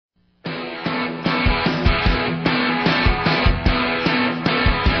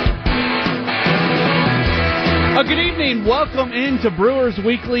Good evening. Welcome into Brewers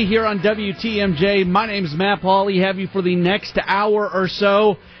Weekly here on WTMJ. My name is Matt Pauley. Have you for the next hour or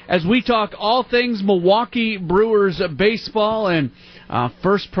so as we talk all things Milwaukee Brewers baseball. And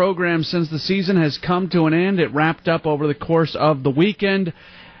first program since the season has come to an end. It wrapped up over the course of the weekend.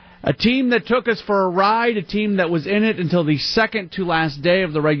 A team that took us for a ride, a team that was in it until the second to last day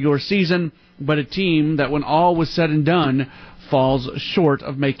of the regular season, but a team that when all was said and done falls short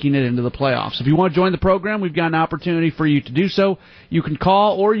of making it into the playoffs. If you want to join the program, we've got an opportunity for you to do so. You can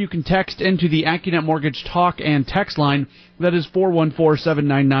call or you can text into the AccuNet Mortgage talk and text line. That is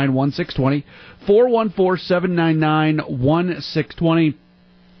 414-799-1620, 414-799-1620.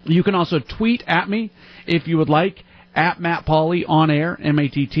 You can also tweet at me if you would like, at Matt Pauley on air,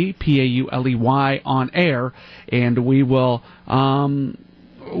 MattPauley on air, and we will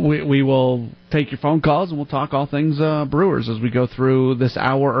we will take your phone calls and we'll talk all things Brewers as we go through this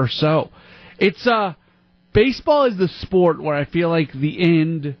hour or so. It's baseball is the sport where I feel like the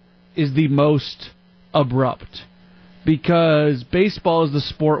end is the most abrupt, because baseball is the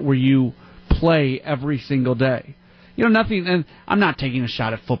sport where you play every single day. You know, nothing, and I'm not taking a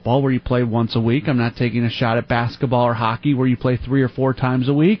shot at football where you play once a week. I'm not taking a shot at basketball or hockey where you play 3 or 4 times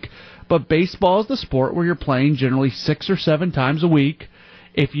a week. But baseball is the sport where you're playing generally 6 or 7 times a week.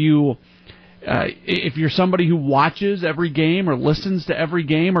 If you're somebody who watches every game or listens to every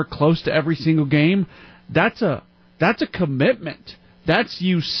game or close to every single game, that's a commitment. That's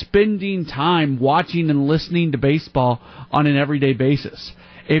you spending time watching and listening to baseball on an everyday basis.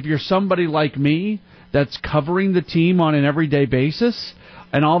 If you're somebody like me that's covering the team on an everyday basis,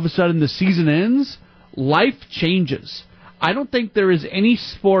 and all of a sudden the season ends, life changes. I don't think there is any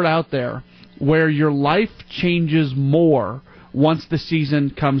sport out there where your life changes more once the season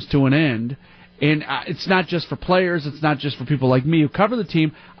comes to an end. And it's not just for players, it's not just for people like me who cover the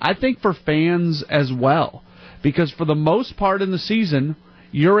team, I think for fans as well. Because for the most part in the season,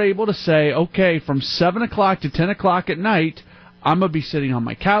 you're able to say, okay, from 7 o'clock to 10 o'clock at night, I'm going to be sitting on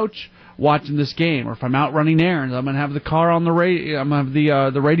my couch watching this game, or if I'm out running errands, I'm going to have the car on the radio. I'm going to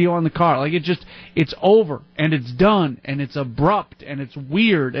have the radio on the car. Like it's over and it's done and it's abrupt and it's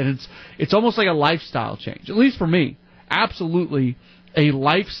weird and it's almost like a lifestyle change. At least for me, absolutely a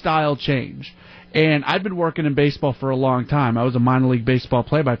lifestyle change. And I've been working in baseball for a long time. I was a minor league baseball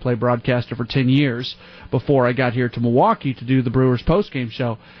play-by-play broadcaster for 10 years before I got here to Milwaukee to do the Brewers postgame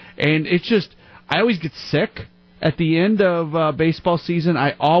show. And it's just, I always get sick. At the end of baseball season,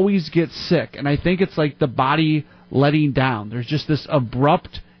 I always get sick, and I think it's like the body letting down. There's just this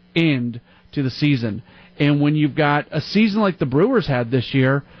abrupt end to the season. And when you've got a season like the Brewers had this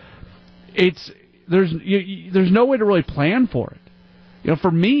year, there's no way to really plan for it. You know,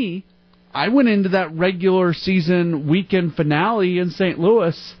 for me, I went into that regular season weekend finale in St.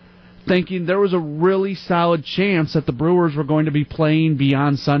 Louis thinking there was a really solid chance that the Brewers were going to be playing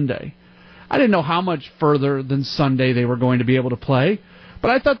beyond Sunday. I didn't know how much further than Sunday they were going to be able to play,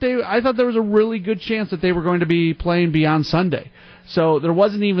 but I thought there was a really good chance that they were going to be playing beyond Sunday. So there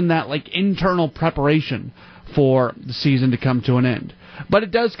wasn't even that like internal preparation for the season to come to an end. But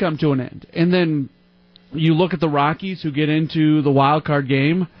it does come to an end. And then you look at the Rockies who get into the wild card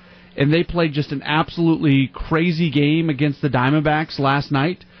game, and they played just an absolutely crazy game against the Diamondbacks last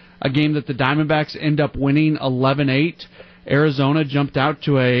night, a game that the Diamondbacks end up winning 11-8. Arizona jumped out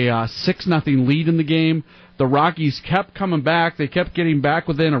to a 6-0 lead in the game. The Rockies kept coming back. They kept getting back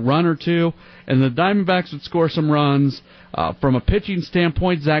within a run or two, and the Diamondbacks would score some runs. From a pitching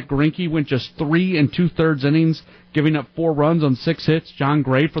standpoint, Zach Greinke went just 3 2/3 innings, giving up 4 runs on 6 hits. John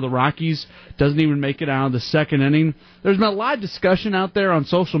Gray for the Rockies doesn't even make it out of the second inning. There's been a lot of discussion out there on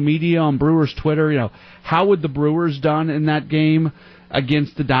social media, on Brewers Twitter. You know, how would the Brewers done in that game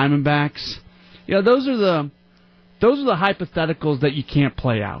against the Diamondbacks? You know, those are the hypotheticals that you can't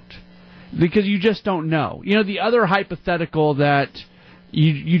play out because you just don't know. You know, the other hypothetical that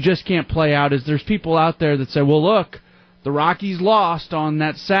you just can't play out is there's people out there that say, well, look, the Rockies lost on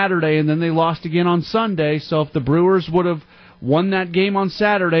that Saturday and then they lost again on Sunday, so if the Brewers would have won that game on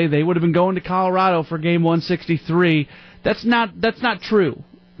Saturday, they would have been going to Colorado for game 163. That's not true.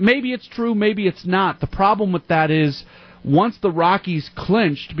 Maybe it's true, maybe it's not. The problem with that is once the Rockies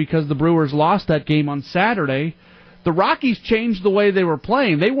clinched because the Brewers lost that game on Saturday, the Rockies changed the way they were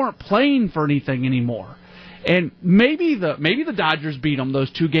playing. They weren't playing for anything anymore. And maybe the Dodgers beat them those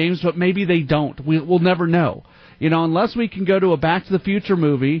 2 games, but maybe they don't. We'll never know. You know, unless we can go to a Back to the Future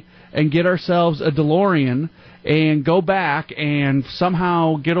movie and get ourselves a DeLorean and go back and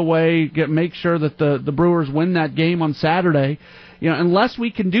somehow make sure that the Brewers win that game on Saturday, you know, unless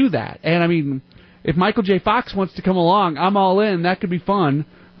we can do that. And I mean, if Michael J. Fox wants to come along, I'm all in. That could be fun.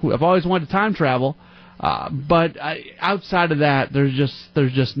 I've always wanted to time travel. But outside of that, there's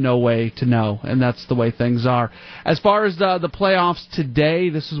just no way to know, and that's the way things are. As far as the playoffs today,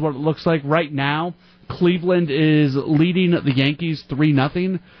 this is what it looks like right now. Cleveland is leading the Yankees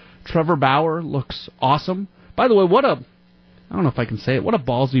 3-0. Trevor Bauer looks awesome. By the way, I don't know if I can say it. What a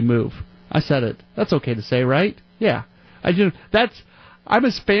ballsy move. I said it. That's okay to say, right? Yeah. I'm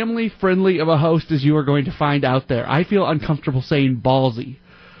as family-friendly of a host as you are going to find out there. I feel uncomfortable saying ballsy.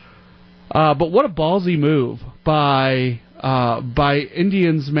 But what a ballsy move by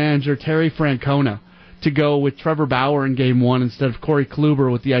Indians manager Terry Francona to go with Trevor Bauer in Game 1 instead of Corey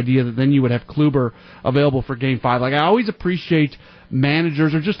Kluber, with the idea that then you would have Kluber available for Game 5. Like, I always appreciate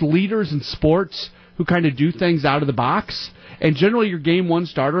managers or just leaders in sports who kind of do things out of the box. And generally your Game 1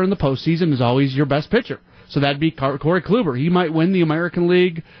 starter in the postseason is always your best pitcher. So that'd be Corey Kluber. He might win the American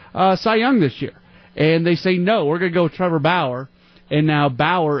League Cy Young this year. And they say, no, we're going to go with Trevor Bauer. And now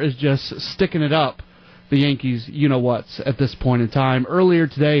Bauer is just sticking it up the Yankees, you-know-whats, at this point in time. Earlier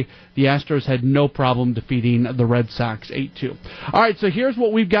today, the Astros had no problem defeating the Red Sox 8-2. All right, so here's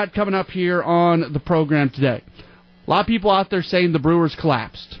what we've got coming up here on the program today. A lot of people out there saying the Brewers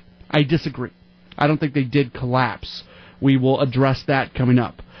collapsed. I disagree. I don't think they did collapse. We will address that coming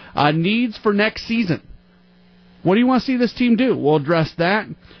up. Needs for next season. What do you want to see this team do? We'll address that.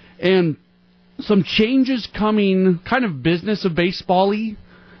 And some changes coming, kind of business of baseball-y,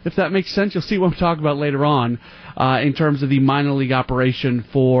 if that makes sense. You'll see what I'm talking about later on in terms of the minor league operation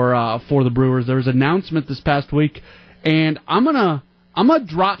for the Brewers. There was an announcement this past week, and I'm gonna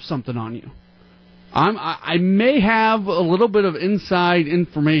drop something on you. I may have a little bit of inside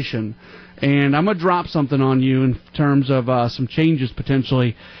information, and I'm going to drop something on you in terms of some changes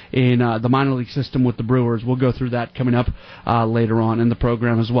potentially in the minor league system with the Brewers. We'll go through that coming up later on in the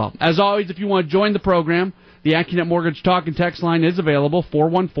program as well. As always, if you want to join the program, the AccuNet Mortgage Talk and Text line is available,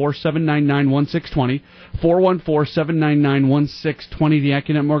 414-799-1620, 414-799-1620, the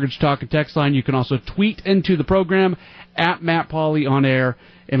AccuNet Mortgage Talk and Text line. You can also tweet into the program at Matt Pauley on air,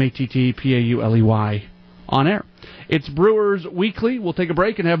 MattPauley on air. It's Brewers Weekly. We'll take a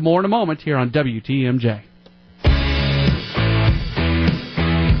break and have more in a moment here on WTMJ.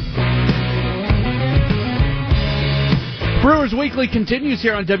 Brewers Weekly continues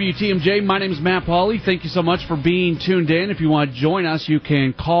here on WTMJ. My name is Matt Pauley. Thank you so much for being tuned in. If you want to join us, you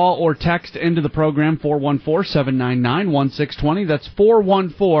can call or text into the program, 414-799-1620. That's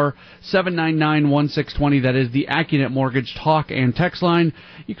 414-799-1620. That is the AccuNet Mortgage Talk and Text line.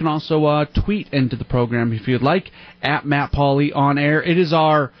 You can also tweet into the program if you'd like, at Matt Pauley on air. It is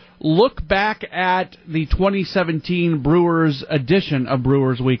our look back at the 2017 Brewers edition of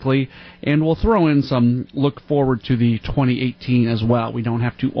Brewers Weekly, and we'll throw in some look forward to the 2018 as well. We don't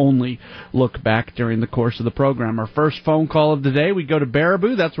have to only look back during the course of the program. Our first phone call of the day, we go to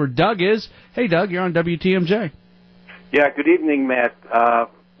Baraboo. That's where Doug is. Hey, Doug, you're on WTMJ. Yeah, good evening, Matt.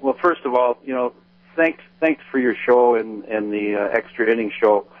 Well, first of all, thanks for your show and the extra inning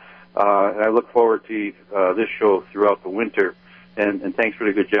show. And I look forward to this show throughout the winter. And thanks for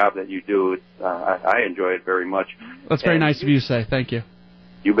the good job that you do. I enjoy it very much. That's very nice of you to say. Thank you.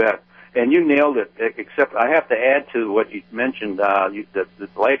 You bet. And you nailed it, except I have to add to what you mentioned, that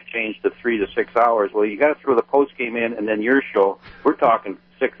life changed to 3 to 6 hours. Well, you got to throw the post-game in and then your show. We're talking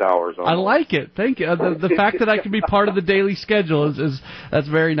 6 hours. Almost. I like it. Thank you. The fact that I can be part of the daily schedule is that's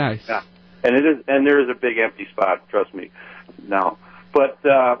very nice. Yeah. And there is a big empty spot, trust me, now. But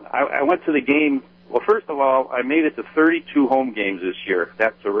I went to the game. Well, first of all, I made it to 32 home games this year.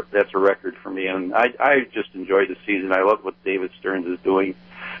 That's a record for me, and I just enjoyed the season. I love what David Stearns is doing,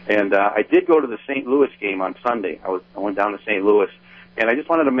 and I did go to the St. Louis game on Sunday. I went down to St. Louis, and I just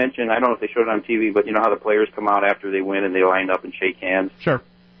wanted to mention, I don't know if they showed it on TV, but you know how the players come out after they win and they line up and shake hands. Sure.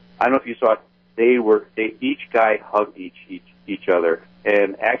 I don't know if you saw it. Each guy hugged each other,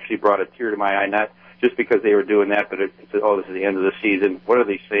 and actually brought a tear to my eye. Not just because they were doing that, but it said, "Oh, this is the end of the season." What are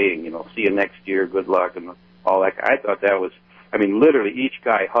they saying? See you next year. Good luck and all that. I thought that was, literally each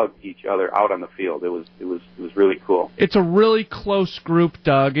guy hugged each other out on the field. It was really cool. It's a really close group,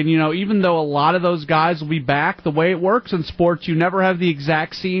 Doug, and even though a lot of those guys will be back, the way it works in sports, you never have the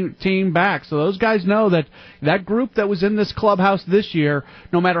exact same team back. So those guys know that group that was in this clubhouse this year,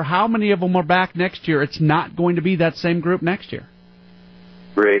 no matter how many of them are back next year, it's not going to be that same group next year.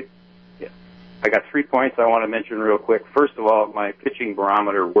 Great. I got 3 points I want to mention real quick. First of all, my pitching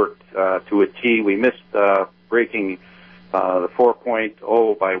barometer worked to a T. We missed breaking the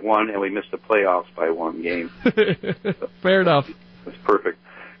 4.0 by 1, and we missed the playoffs by 1 game. Fair enough. That's perfect.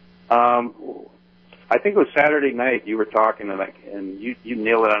 I think it was Saturday night you were talking, and you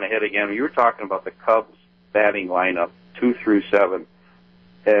nailed it on the head again. You were talking about the Cubs batting lineup, 2 through 7.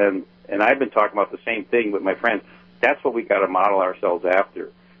 And and I've been talking about the same thing with my friends. That's what we got to model ourselves after.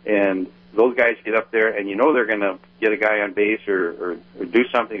 And those guys get up there, and they're going to get a guy on base or do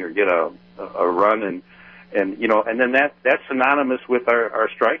something or get a run, and then that's synonymous with our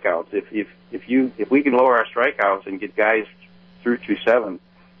strikeouts. If we can lower our strikeouts and get guys through 2-7,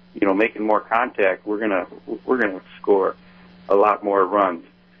 making more contact, we're gonna score a lot more runs.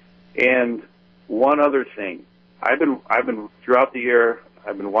 And one other thing, I've been throughout the year,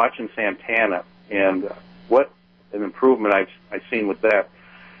 I've been watching Santana, and what an improvement I've seen with that.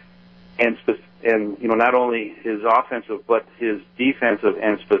 And not only his offensive, but his defensive,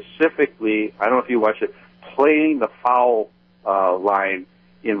 and specifically, I don't know if you watch it, playing the foul line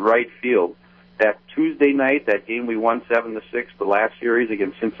in right field. That Tuesday night, that game we won 7-6, the last series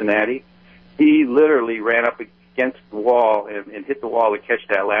against Cincinnati, he literally ran up against the wall and hit the wall to catch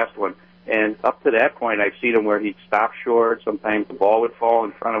that last one. And up to that point, I've seen him where he'd stop short. Sometimes the ball would fall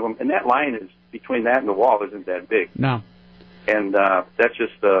in front of him, and that line is between that and the wall isn't that big. No. And that's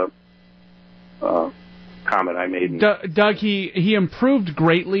just comment I made. Doug, he improved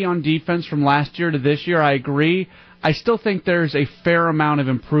greatly on defense from last year to this year. I agree. I still think there's a fair amount of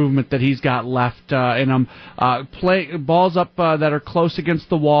improvement that he's got left in him. Play balls up that are close against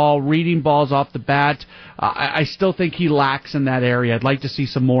the wall, reading balls off the bat. I still think he lacks in that area. I'd like to see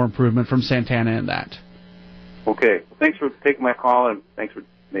some more improvement from Santana in that. Okay. Well, thanks for taking my call, and thanks for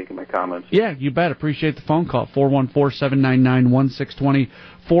making my comments. Yeah, you bet. Appreciate the phone call. 414-799-1620.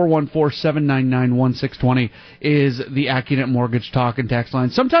 414-799-1620 is the AccuNet Mortgage talk and text line.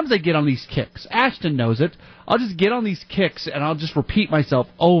 Sometimes I get on these kicks. Ashton knows it. I'll just get on these kicks, and I'll just repeat myself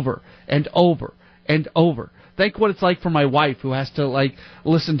over and over and over. Think what it's like for my wife, who has to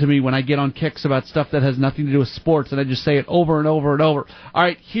listen to me when I get on kicks about stuff that has nothing to do with sports, and I just say it over and over and over. All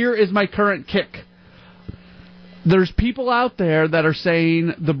right, here is my current kick. There's people out there that are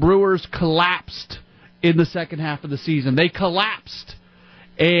saying the Brewers collapsed in the second half of the season. They collapsed.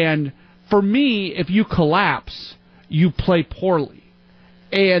 And for me, if you collapse, you play poorly.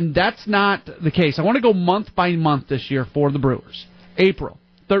 And that's not the case. I want to go month by month this year for the Brewers. April,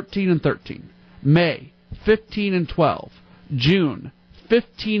 13-13. May, 15-12. June,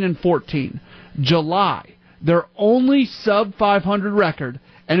 15-14. July, their only sub-500 record,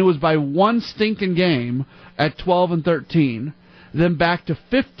 and it was by one stinking game at 12-13. Then back to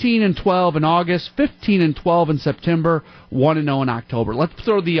 15-12 in August, 15-12 in September, 1-0 in October. Let's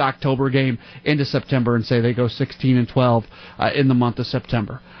throw the October game into September and say they go 16-12 in the month of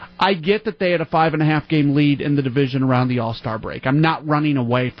September. I get that they had a 5.5 game lead in the division around the All-Star break. I'm not running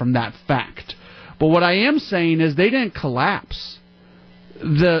away from that fact. But what I am saying is they didn't collapse.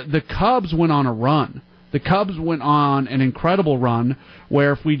 The Cubs went on a run. The Cubs went on an incredible run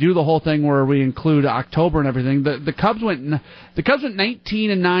where if we do the whole thing where we include October and everything, the Cubs went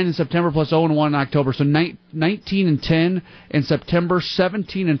 19-9 in September plus 0-1 in October, so 19-10 in September,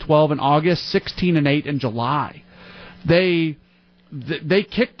 17-12 in August, 16-8 in July. They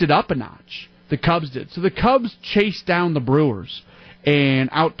kicked it up a notch. The Cubs did. So the Cubs chased down the Brewers and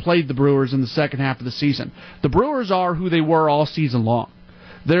outplayed the Brewers in the second half of the season. The Brewers are who they were all season long.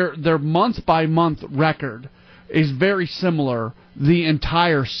 Their month-by-month record is very similar the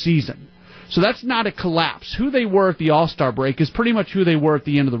entire season. So that's not a collapse. Who they were at the All-Star break is pretty much who they were at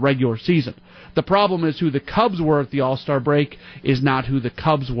the end of the regular season. The problem is who the Cubs were at the All-Star break is not who the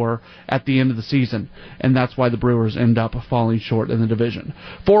Cubs were at the end of the season, and that's why the Brewers end up falling short in the division.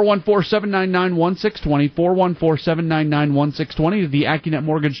 414-799-1620, 414-799-1620 is the AccuNet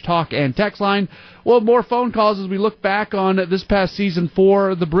Mortgage talk and text line. We'll have more phone calls as we look back on this past season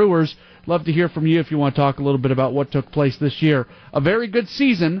for the Brewers. Love to hear from you if you want to talk a little bit about what took place this year. A very good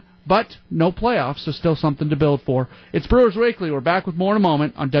season, but no playoffs, so still something to build for. It's Brewers Weekly. We're back with more in a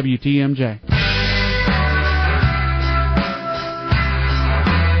moment on WTMJ.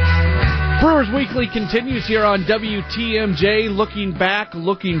 Brewers Weekly continues here on WTMJ. Looking back,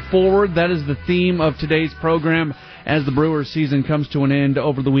 looking forward. That is the theme of today's program. As the Brewers season comes to an end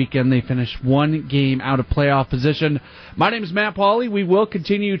over the weekend, they finish one game out of playoff position. My name is Matt Pauley. We will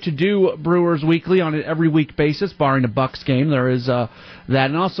continue to do Brewers Weekly on an every week basis, barring a Bucks game. There is that,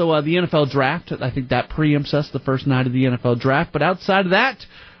 and also the NFL Draft. I think that preempts us, the first night of the NFL Draft. But outside of that,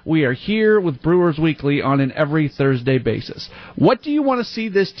 we are here with Brewers Weekly on an every Thursday basis. What do you want to see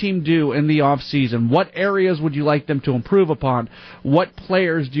this team do in the offseason? What areas would you like them to improve upon? What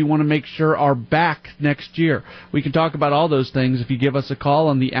players do you want to make sure are back next year? We can talk about all those things if you give us a call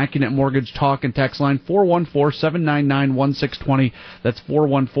on the AccuNet Mortgage talk and text line, 414-799-1620. That's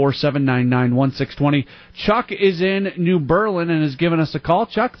 414-799-1620. Chuck is in New Berlin and has given us a call.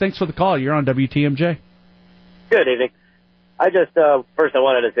 Chuck, thanks for the call. You're on WTMJ. Good evening. I just first I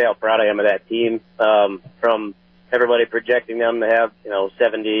wanted to say how proud I am of that team. From everybody projecting them to have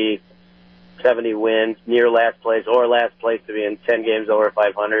 70 wins, near last place or last place to be in 10 games over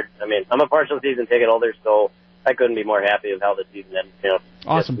 500. I mean, I'm a partial season ticket holder, so I couldn't be more happy with how the season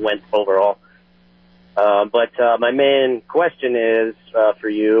awesome. just went overall. But my main question is for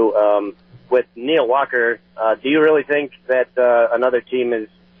you. With Neil Walker, do you really think that another team is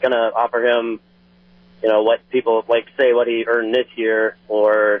going to offer him, what people say what he earned this year,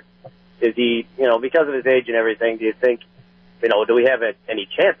 or is he, because of his age and everything, do you think, do we have any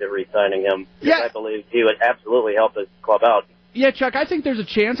chance at re-signing him? Because I believe he would absolutely help his club out. Yeah, Chuck, I think there's a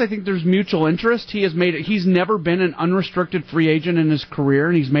chance. I think there's mutual interest. He's never been an unrestricted free agent in his career,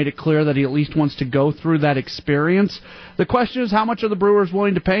 and he's made it clear that he at least wants to go through that experience. The question is, how much are the Brewers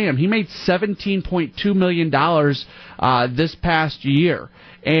willing to pay him? He made $17.2 million this past year.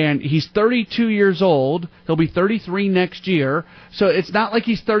 And he's 32 years old. He'll be 33 next year. So it's not like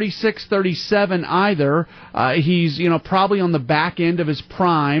he's 36, 37 either. He's, probably on the back end of his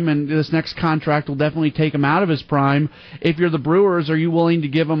prime, and this next contract will definitely take him out of his prime. If you're the Brewers, are you willing to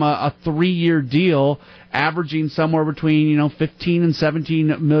give him a 3-year deal, averaging somewhere between, 15 and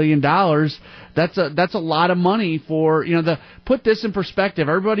 $17 million? That's a lot of money for, put this in perspective.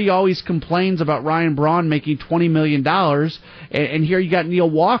 Everybody always complains about Ryan Braun making $20 million, and here you got Neil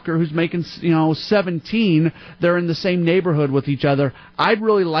Walker who's making, 17. They're in the same neighborhood with each other. I'd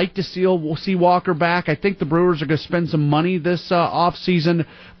really like to see Walker back. I think the Brewers are going to spend some money this offseason,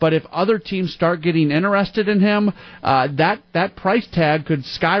 but if other teams start getting interested in him, that price tag could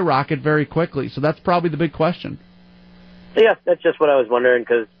skyrocket very quickly. So that's probably the big question. Yeah, that's just what I was wondering,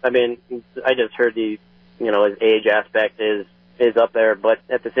 because, I just heard his age aspect is up there, but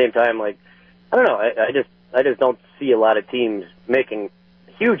at the same time, I don't know, I just don't see a lot of teams making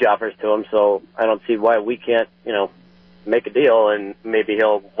huge offers to him, so I don't see why we can't, make a deal, and maybe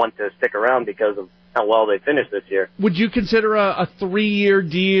he'll want to stick around because of how well they finished this year. Would you consider a 3-year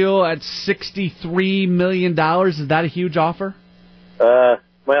deal at $63 million? Is that a huge offer?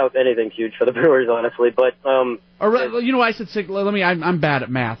 Well, anything's huge for the Brewers, honestly, but I said six. I'm bad at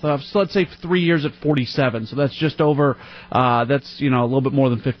math. So let's say 3 years at 47. So that's just over. That's a little bit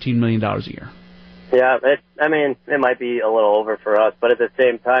more than $15 million a year. Yeah, it might be a little over for us, but at the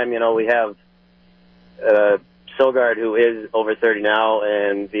same time, we have Sogard, who is over 30 now,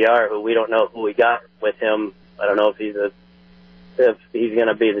 and VR, who we don't know who we got with him. I don't know if he's going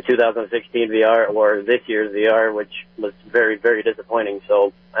to be the 2016 VR or this year's VR, which was very, very disappointing.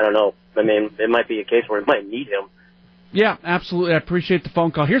 So I don't know. It might be a case where we might need him. Yeah, absolutely. I appreciate the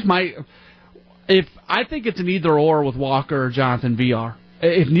phone call. I think it's an either or with Walker or Jonathan VR.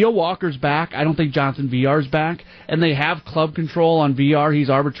 If Neil Walker's back, I don't think Jonathan VR's back, and they have club control on VR.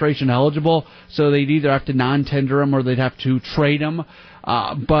 He's arbitration eligible, so they'd either have to non-tender him or they'd have to trade him.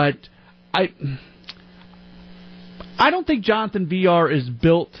 But I don't think Jonathan VR is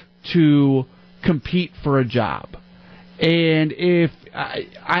built to compete for a job, and if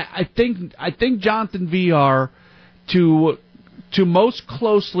I think Jonathan VR to most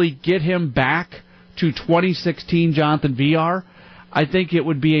closely get him back to 2016 Jonathan VR, I think it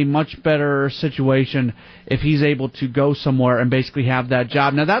would be a much better situation if he's able to go somewhere and basically have that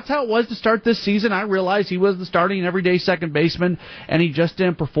job. Now, that's how it was to start this season. I realize he was the starting everyday second baseman, and he just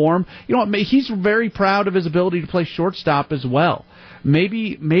didn't perform. He's very proud of his ability to play shortstop as well.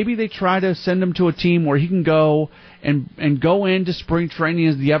 Maybe they try to send him to a team where he can go and go into spring training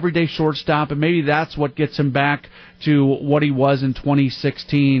as the everyday shortstop, and maybe that's what gets him back to what he was in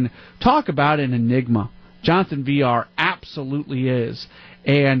 2016. Talk about an enigma. Jonathan VR absolutely is,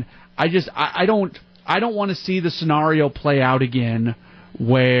 and I don't want to see the scenario play out again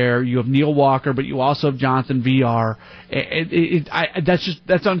where you have Neil Walker, but you also have Jonathan VR.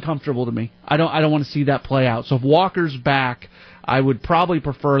 That's uncomfortable to me. I don't want to see that play out. So if Walker's back, I would probably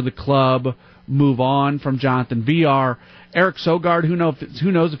prefer the club move on from Jonathan VR. Eric Sogard, who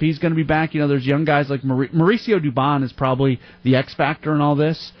knows if he's going to be back? There's young guys like Mauricio Dubon is probably the X factor in all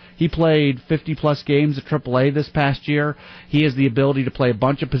this. He played 50-plus games at AAA this past year. He has the ability to play a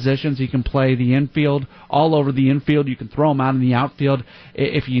bunch of positions. He can play the infield, all over the infield. You can throw him out in the outfield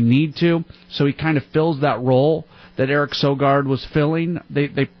if you need to. So he kind of fills that role that Eric Sogard was filling.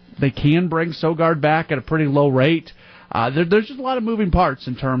 They can bring Sogard back at a pretty low rate. There's just a lot of moving parts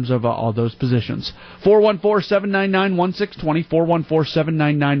in terms of all those positions. 414-799-1620,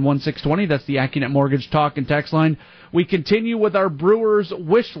 414-799-1620. That's the AccuNet Mortgage Talk and Text line. We continue with our Brewers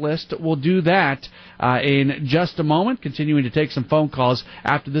wish list. We'll do that in just a moment, continuing to take some phone calls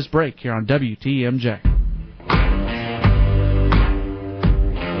after this break here on WTMJ.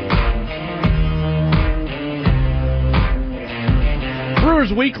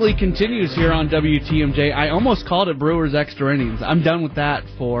 Brewers Weekly continues here on WTMJ. I almost called it Brewers Extra Innings. I'm done with that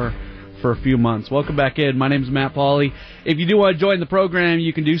for a few months. Welcome back in. My name is Matt Pauley. If you do want to join the program,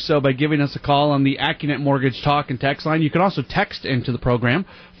 you can do so by giving us a call on the AccuNet Mortgage Talk and Text line. You can also text into the program,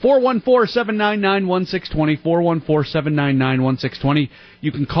 414-799-1620, 414-799-1620.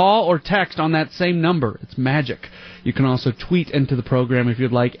 You can call or text on that same number. It's magic. You can also tweet into the program if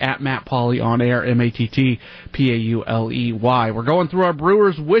you'd like, at Matt Pauley on air, MattPauley. We're going through our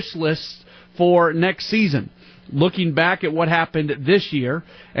Brewers wish list for next season, looking back at what happened this year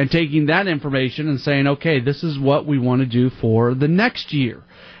and taking that information and saying, okay, this is what we want to do for the next year.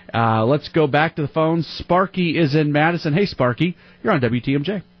 Let's go back to the phone. Sparky is in Madison. Hey, Sparky, you're on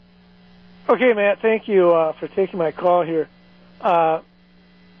WTMJ. Okay, Matt, thank you for taking my call here. My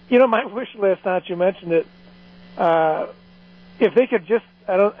wish list, now that you mentioned it, if they could just,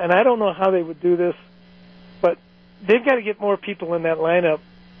 I don't know how they would do this, but they've got to get more people in that lineup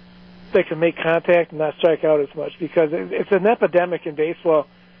that can make contact and not strike out as much, because it's an epidemic in baseball.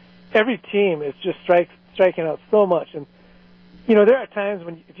 Every team is just striking out so much. And, there are times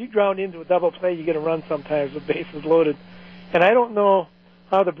when if you ground into a double play, you get a run sometimes with bases loaded. And I don't know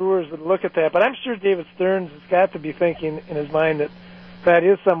how the Brewers would look at that, but I'm sure David Stearns has got to be thinking in his mind that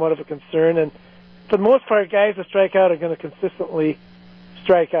is somewhat of a concern. And for the most part, guys that strike out are going to consistently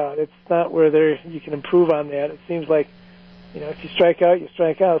strike out. It's not where you can improve on that. It seems like, if you strike out, you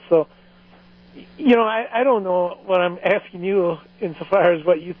strike out. So, I don't know what I'm asking you insofar as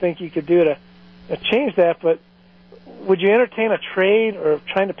what you think you could do to change that, but would you entertain a trade or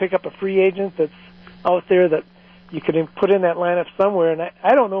trying to pick up a free agent that's out there that you could put in that lineup somewhere? And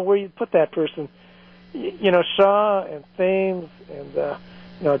I don't know where you'd put that person. Shaw and Thames and,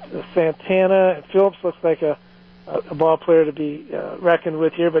 Santana and Phillips looks like a ball player to be reckoned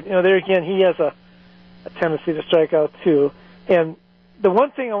with here. But, there again, he has a tendency to strike out too. And the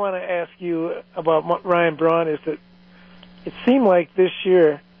one thing I want to ask you about Ryan Braun is that it seemed like this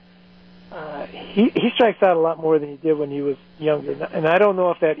year he strikes out a lot more than he did when he was younger. And I don't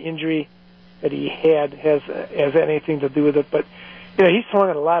know if that injury that he had has anything to do with it. But, he swung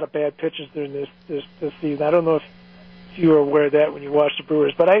at a lot of bad pitches during this season. I don't know if you were aware of that when you watched the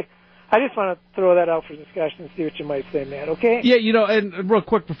Brewers. But I just want to throw that out for discussion and see what you might say, Matt, okay? Yeah, and real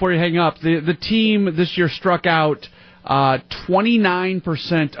quick before you hang up, the team this year struck out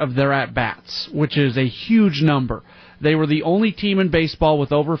 29% of their at-bats, which is a huge number. They were the only team in baseball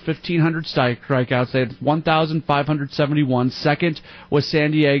with over 1,500 strikeouts. They had 1,571. Second was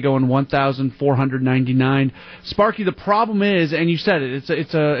San Diego and 1,499. Sparky, the problem is, and you said it,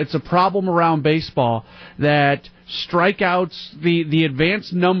 it's a problem around baseball that strikeouts, the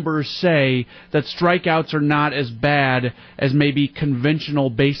advanced numbers say that strikeouts are not as bad as maybe conventional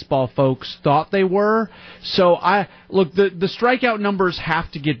baseball folks thought they were. So the strikeout numbers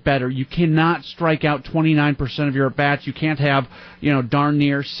have to get better. You cannot strike out 29% of your at-bats. You can't have, darn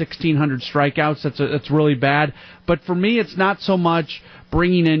near 1,600 strikeouts. That's really bad. But for me, it's not so much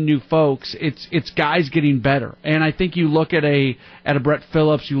bringing in new folks. It's guys getting better. And I think you look at a Brett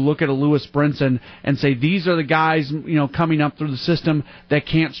Phillips, you look at a Lewis Brinson, and say these are the guys coming up through the system that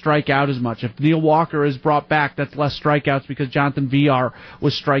can't strike out as much. If Neil Walker is brought back, that's less strikeouts because Jonathan Villar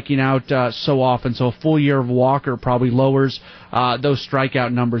was striking out so often. So a full year of Walker probably lowers those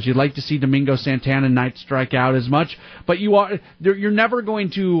strikeout numbers. You'd like to see Domingo Santana not strike out as much, but you're never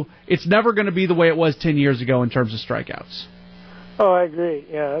going to. It's never going to be the way it was 10 years ago in terms of strikeouts. Oh, I agree.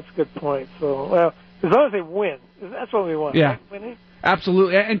 Yeah, that's a good point. So, well, as long as they win, that's what we want. Yeah, right? Winning.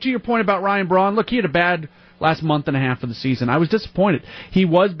 Absolutely. And to your point about Ryan Braun, look, he had a bad last month and a half of the season. I was disappointed. He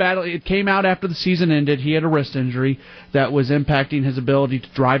was battling. It came out after the season ended. He had a wrist injury that was impacting his ability to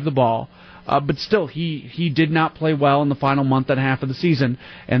drive the ball. But still, he did not play well in the final month and a half of the season,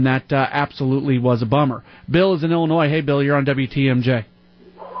 and that absolutely was a bummer. Bill is in Illinois. Hey, Bill, you're on WTMJ.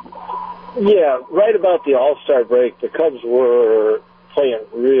 Yeah, right about the All-Star break, the Cubs were playing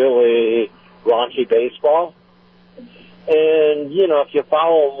really raunchy baseball. And, if you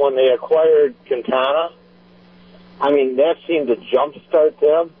follow them when they acquired Quintana, that seemed to jumpstart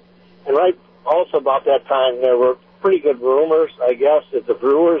them. And right also about that time, there were pretty good rumors, I guess, that the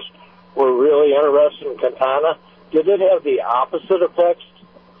Brewers were really interested in Quintana. Did it have the opposite effects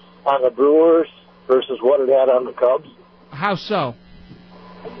on the Brewers versus what it had on the Cubs? How so?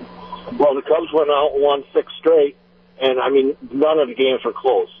 Well, the Cubs went out and won 6 straight, and, none of the games were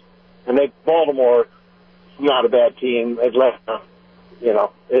close. And Baltimore, not a bad team. Atlanta,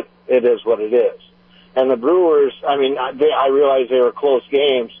 it is what it is. And the Brewers, I realize they were close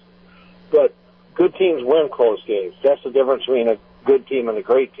games, but good teams win close games. That's the difference between a good team and a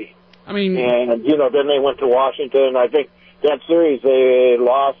great team. And, then they went to Washington. I think that series they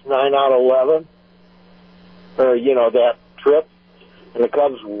lost 9 out of 11, or that trip, and the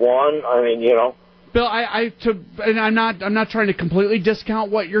Cubs won. I mean, Bill, and I'm not trying to completely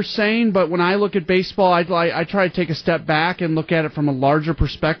discount what you're saying, but when I look at baseball, I try to take a step back and look at it from a larger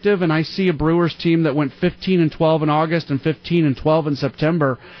perspective, and I see a Brewers team that went 15-12 in August and 15-12 in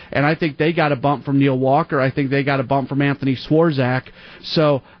September, and I think they got a bump from Neil Walker. I think they got a bump from Anthony Swarzak.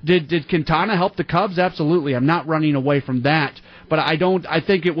 So did Quintana help the Cubs? Absolutely. I'm not running away from that. But I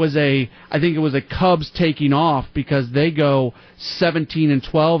think it was a Cubs taking off because they go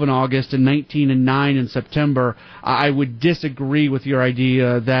 17-12 in August and 19-9 in September. I would disagree with your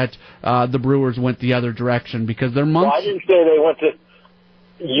idea that the Brewers went the other direction because their months. Well, I didn't say they went to.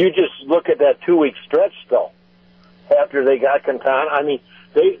 You just look at that 2-week stretch though. After they got Quintana, I mean,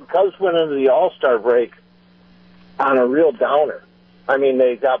 Cubs went into the All-Star break on a real downer. I mean,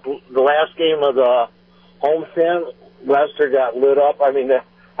 they got the last game of the homestand. Lester got lit up. I mean,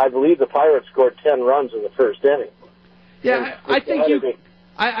 I believe the Pirates scored 10 runs in the first inning. Yeah, I think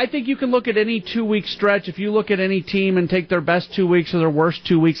you can look at any 2-week stretch. If you look at any team and take their best 2 weeks or their worst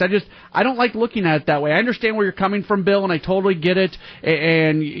 2 weeks, I don't like looking at it that way. I understand where you're coming from, Bill, and I totally get it.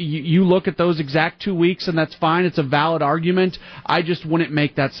 And you look at those exact 2 weeks, and that's fine. It's a valid argument. I just wouldn't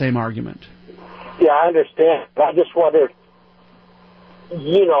make that same argument. Yeah, I understand. I just wondered,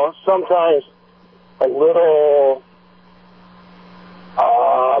 sometimes a little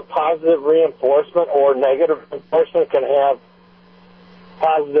positive reinforcement or negative reinforcement can have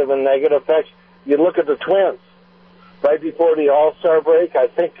positive and negative effects. You look at the Twins. Right before the All-Star break, I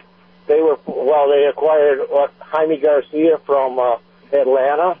think they acquired Jaime Garcia from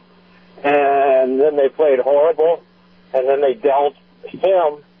Atlanta, and then they played horrible, and then they dealt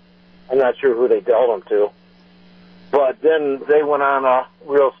him. I'm not sure who they dealt him to. But then they went on a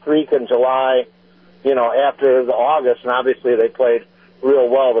real streak in July, after the August, and obviously they played real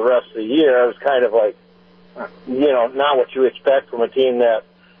well the rest of the year. It was kind of like, not what you expect from a team that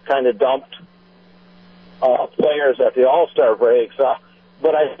kind of dumped players at the All-Star breaks.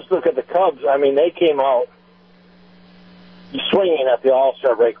 But I just look at the Cubs. I mean, they came out swinging at the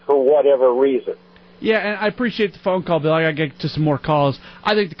All-Star break for whatever reason. Yeah, and I appreciate the phone call, Bill. I got to get to some more calls.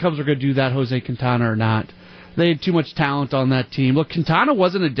 I think the Cubs are going to do that, Jose Quintana or not. They had too much talent on that team. Look, Quintana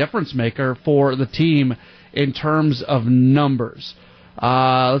wasn't a difference maker for the team in terms of numbers.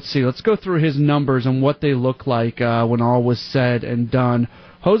 Let's see. Let's go through his numbers and what they look like when all was said and done.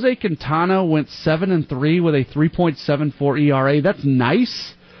 Jose Quintana went 7-3 with a 3.74 ERA. That's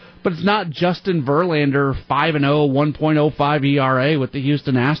nice, but it's not Justin Verlander 5-0, 1.05 ERA with the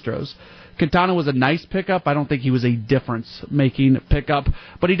Houston Astros. Quintana was a nice pickup. I don't think he was a difference-making pickup,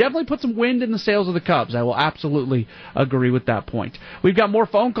 but he definitely put some wind in the sails of the Cubs. I will absolutely agree with that point. We've got more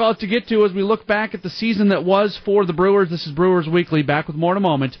phone calls to get to as we look back at the season that was for the Brewers. This is Brewers Weekly. Back with more in a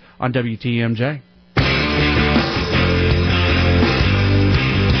moment on WTMJ.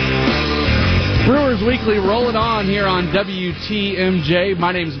 Brewers Weekly rolling on here on WTMJ.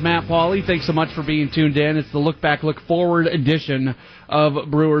 My name's Matt Pauley. Thanks so much for being tuned in. It's the Look Back, Look Forward edition of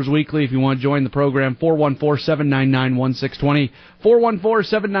Brewers Weekly. If you want to join the program, 414-799-1620.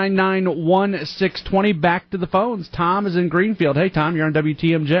 414-799-1620. Back to the phones. Tom is in Greenfield. Hey, Tom, you're on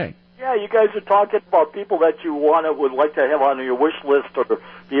WTMJ. Yeah, you guys are talking about people that you would like to have on your wish list or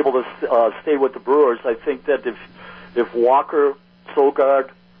be able to stay with the Brewers. I think that if Walker, Sogard,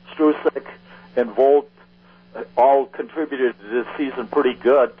 Strusek, and Volt all contributed this season pretty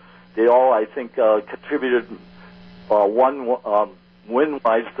good. They all, I think, contributed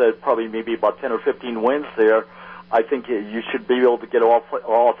win-wise, that probably maybe about 10 or 15 wins there. I think you should be able to get all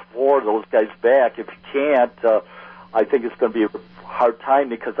four of those guys back. If you can't, I think it's going to be a hard time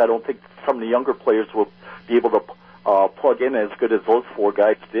because I don't think some of the younger players will be able to plug in as good as those four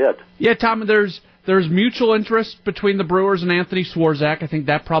guys did. Yeah, Tom, there's mutual interest between the Brewers and Anthony Swarzak. I think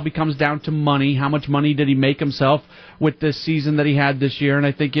that probably comes down to money. How much money did he make himself with this season that he had this year? And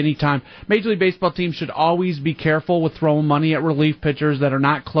I think anytime Major League Baseball teams should always be careful with throwing money at relief pitchers that are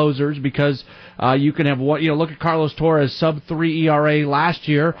not closers because you can have look at Carlos Torres, sub-3 ERA last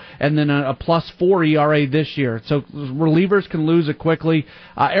year and then a +4 ERA this year. So relievers can lose it quickly.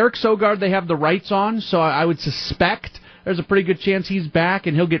 Eric Sogard, they have the rights on, so I would suspect there's a pretty good chance he's back,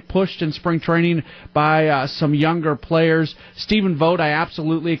 and he'll get pushed in spring training by some younger players. Stephen Vogt, I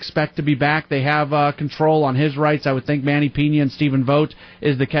absolutely expect to be back. They have control on his rights. I would think Manny Pena and Stephen Vogt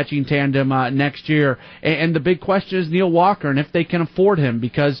is the catching tandem next year. And the big question is Neil Walker, and if they can afford him,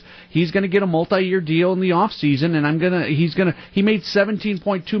 because he's going to get a multi-year deal in the offseason, and he made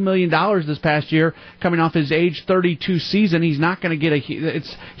 $17.2 million this past year coming off his age 32 season. He's not going to get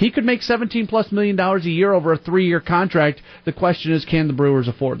he could make $17+ million a year over a 3-year contract. prospect. The question is, can the Brewers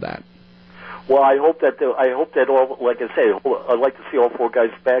afford that? Well, I hope that all, like I say, I'd like to see all 4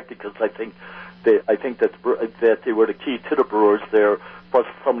 guys back, because I think that they were the key to the Brewers there, plus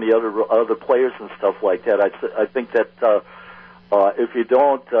some of the other players and stuff like that. I think that if you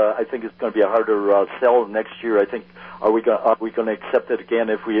don't, I think it's going to be a harder sell next year. I think are we going to accept it again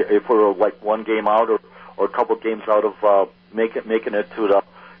if we're like 1 game out or a couple of games out of making it to the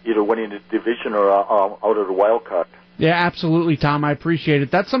either winning the division or out of the wild card. Yeah, absolutely, Tom. I appreciate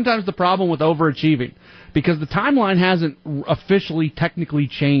it. That's sometimes the problem with overachieving, because the timeline hasn't officially technically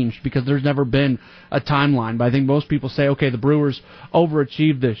changed, because there's never been a timeline. But I think most people say, okay, the Brewers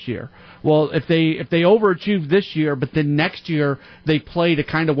overachieved this year. Well, if they overachieved this year, but then next year they play to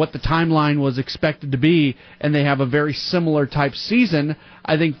kind of what the timeline was expected to be, and they have a very similar type season,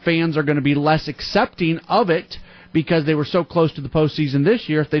 I think fans are going to be less accepting of it, because they were so close to the postseason this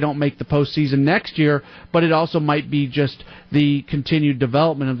year if they don't make the postseason next year. But it also might be just the continued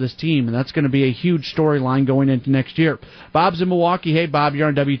development of this team, and that's going to be a huge storyline going into next year. Bob's in Milwaukee. Hey, Bob, you're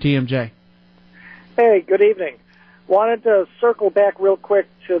on WTMJ. Hey, good evening. Wanted to circle back real quick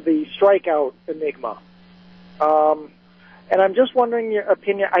to the strikeout enigma. And I'm just wondering your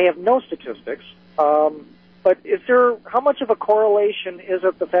opinion. I have no statistics, but how much of a correlation is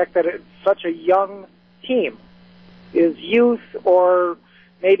it the fact that it's such a young team? Is youth, or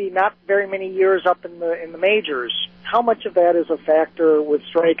maybe not very many years up in the majors, how much of that is a factor with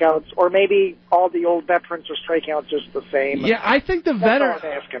strikeouts, or maybe all the old veterans are striking out just the same? Yeah, I think the veterans.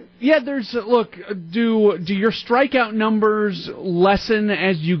 Yeah, do your strikeout numbers lessen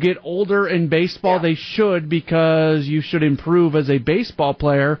as you get older in baseball? Yeah. They should, because you should improve as a baseball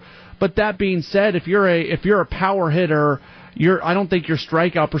player. But that being said, if you're a power hitter, I don't think your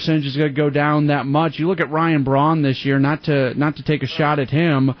strikeout percentage is going to go down that much. You look at Ryan Braun this year, not to take a shot at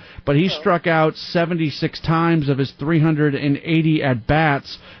him, but he struck out 76 times of his 380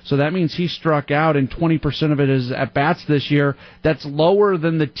 at-bats, so that means he struck out, and 20% of it is at-bats this year. That's lower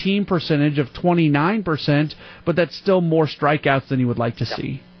than the team percentage of 29%, but that's still more strikeouts than you would like to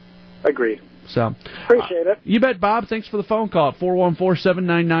see. Agreed. So appreciate it. You bet, Bob. Thanks for the phone call at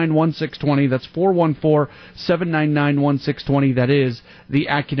 414-799-1620. That's 414-799-1620. That is the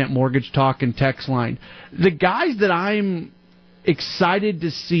AccuNet Mortgage Talk and Text line. The guys that I'm excited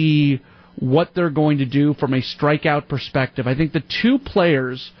to see what they're going to do from a strikeout perspective, I think the 2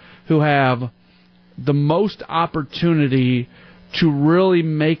 players who have the most opportunity to really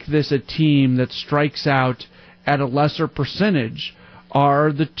make this a team that strikes out at a lesser percentage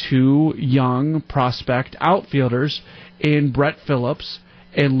are the 2 young prospect outfielders in Brett Phillips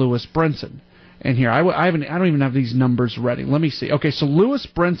and Lewis Brinson. And here, I don't even have these numbers ready. Let me see. Okay, so Lewis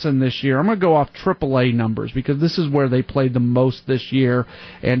Brinson this year, I'm going to go off AAA numbers, because this is where they played the most this year,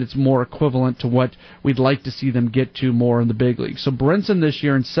 and it's more equivalent to what we'd like to see them get to more in the big league. So Brinson this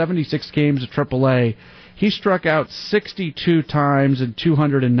year in 76 games of AAA, he struck out 62 times and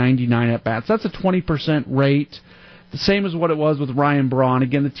 299 at-bats. That's a 20% rate. The same as what it was with Ryan Braun.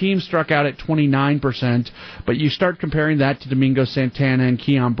 Again, the team struck out at 29%, but you start comparing that to Domingo Santana and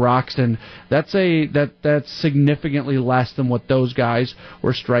Keon Broxton, that's significantly less than what those guys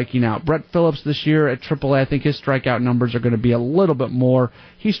were striking out. Brett Phillips this year at AAA, I think his strikeout numbers are going to be a little bit more.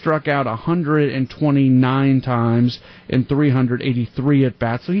 He struck out 129 times in 383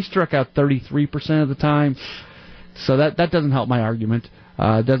 at-bats, so he struck out 33% of the time. So that doesn't help my argument.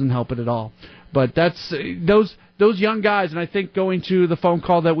 It doesn't help it at all. But that's those young guys, and I think going to the phone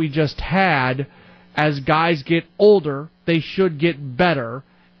call that we just had, as guys get older, they should get better,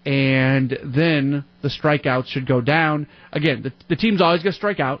 and then the strikeouts should go down. Again, the team's always going to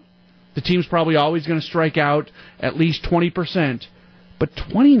strike out. The team's probably always going to strike out at least 20%, but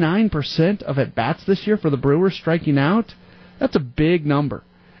 29% of at-bats this year for the Brewers striking out, that's a big number.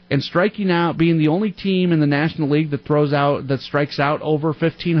 And striking out, being the only team in the National League that strikes out over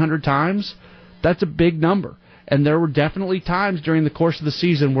 1,500 times, that's a big number. And there were definitely times during the course of the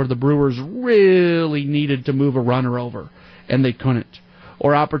season where the Brewers really needed to move a runner over, and they couldn't.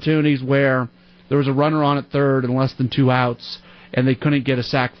 Or opportunities where there was a runner on at third and less than 2 outs, and they couldn't get a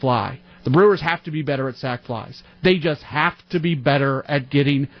sac fly. The Brewers have to be better at sac flies. They just have to be better at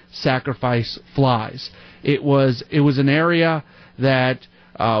getting sacrifice flies. It was an area that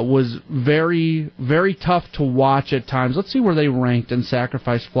was very, very tough to watch at times. Let's see where they ranked in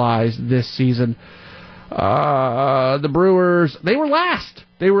sacrifice flies this season. The Brewers, they were last.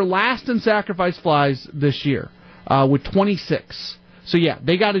 They were last in sacrifice flies this year with 26. So, yeah,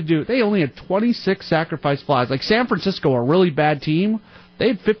 they only had 26 sacrifice flies. Like San Francisco, a really bad team, They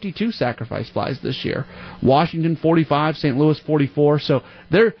had 52 sacrifice flies this year. Washington 45, St. Louis 44. So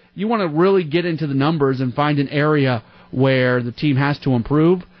there, you want to really get into the numbers and find an area where the team has to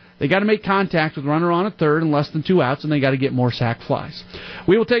improve. They got to make contact with runner on at third and less than 2 outs, and they got to get more sac flies.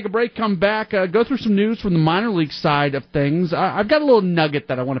 We will take a break, come back, go through some news from the minor league side of things. I've got a little nugget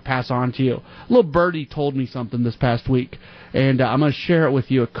that I want to pass on to you. A little birdie told me something this past week, and I'm going to share it with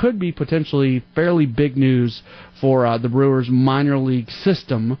you. It could be potentially fairly big news for the Brewers minor league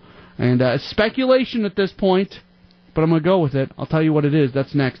system, and it's speculation at this point, but I'm going to go with it. I'll tell you what it is.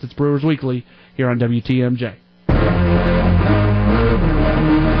 That's next. It's Brewers Weekly here on WTMJ.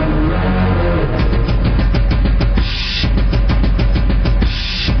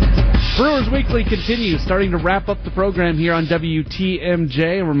 Brewers Weekly continues, starting to wrap up the program here on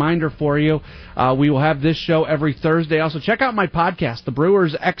WTMJ. A reminder for you, we will have this show every Thursday. Also, check out my podcast, the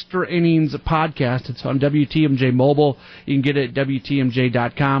Brewers Extra Innings Podcast. It's on WTMJ Mobile. You can get it at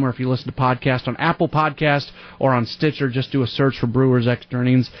WTMJ.com, or if you listen to podcasts on Apple Podcast or on Stitcher, just do a search for Brewers Extra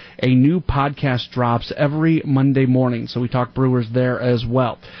Innings. A new podcast drops every Monday morning, so we talk Brewers there as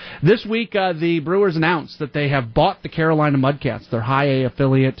well. This week, the Brewers announced that they have bought the Carolina Mudcats, their high A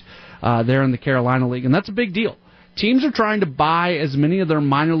affiliate, there in the Carolina League, and that's a big deal. Teams are trying to buy as many of their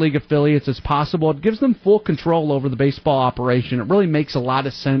minor league affiliates as possible. It gives them full control over the baseball operation. It really makes a lot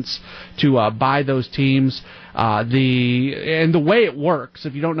of sense to buy those teams. The way it works,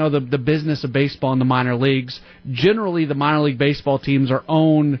 if you don't know the business of baseball in the minor leagues, generally the minor league baseball teams are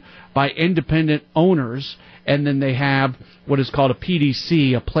owned by independent owners, and then they have what is called a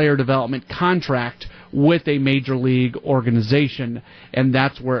PDC, a player development contract, with a major league organization, and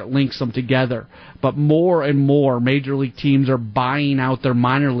that's where it links them together. But more and more major league teams are buying out their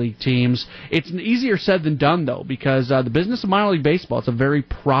minor league teams. It's easier said than done, though, because the business of minor league baseball, it's a very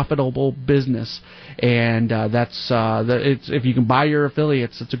profitable business, and if you can buy your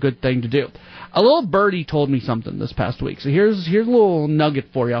affiliates, it's a good thing to do. A little birdie told me something this past week, so here's a little nugget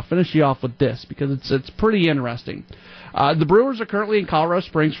for you. I'll finish you off with this because it's pretty interesting. The Brewers are currently in Colorado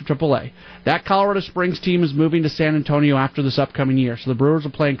Springs for AAA. That Colorado Springs team is moving to San Antonio after this upcoming year, so the Brewers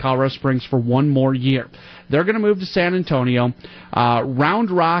will play in Colorado Springs for one more year. They're going to move to San Antonio. Round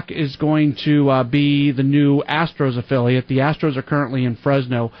Rock is going to be the new Astros affiliate. The Astros are currently in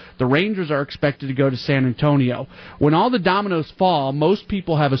Fresno. The Rangers are expected to go to San Antonio. When all the dominoes fall, most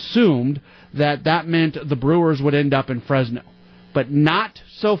people have assumed that meant the Brewers would end up in Fresno. But not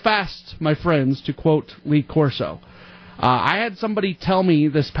so fast, my friends, to quote Lee Corso. I had somebody tell me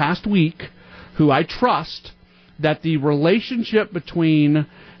this past week, who I trust, that the relationship between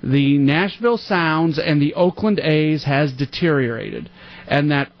the Nashville Sounds and the Oakland A's has deteriorated,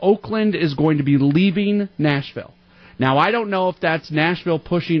 and that Oakland is going to be leaving Nashville. Now, I don't know if that's Nashville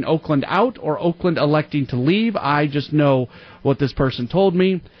pushing Oakland out or Oakland electing to leave. I just know what this person told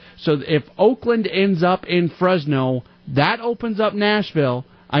me. So if Oakland ends up in Fresno, that opens up Nashville.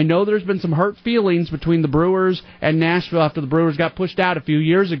 I know there's been some hurt feelings between the Brewers and Nashville after the Brewers got pushed out a few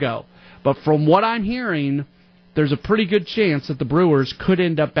years ago. But from what I'm hearing, there's a pretty good chance that the Brewers could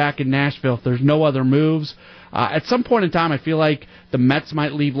end up back in Nashville if there's no other moves. At some point in time, I feel like the Mets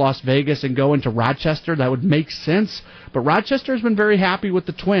might leave Las Vegas and go into Rochester. That would make sense. But Rochester has been very happy with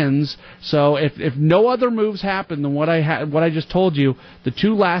the Twins. So if no other moves happen than what I just told you, the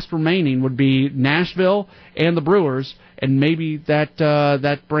two last remaining would be Nashville and the Brewers, and maybe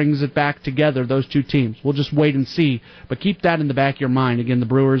that brings it back together, those two teams. We'll just wait and see. But keep that in the back of your mind. Again, the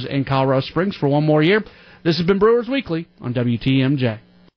Brewers in Colorado Springs for one more year. This has been Brewers Weekly on WTMJ.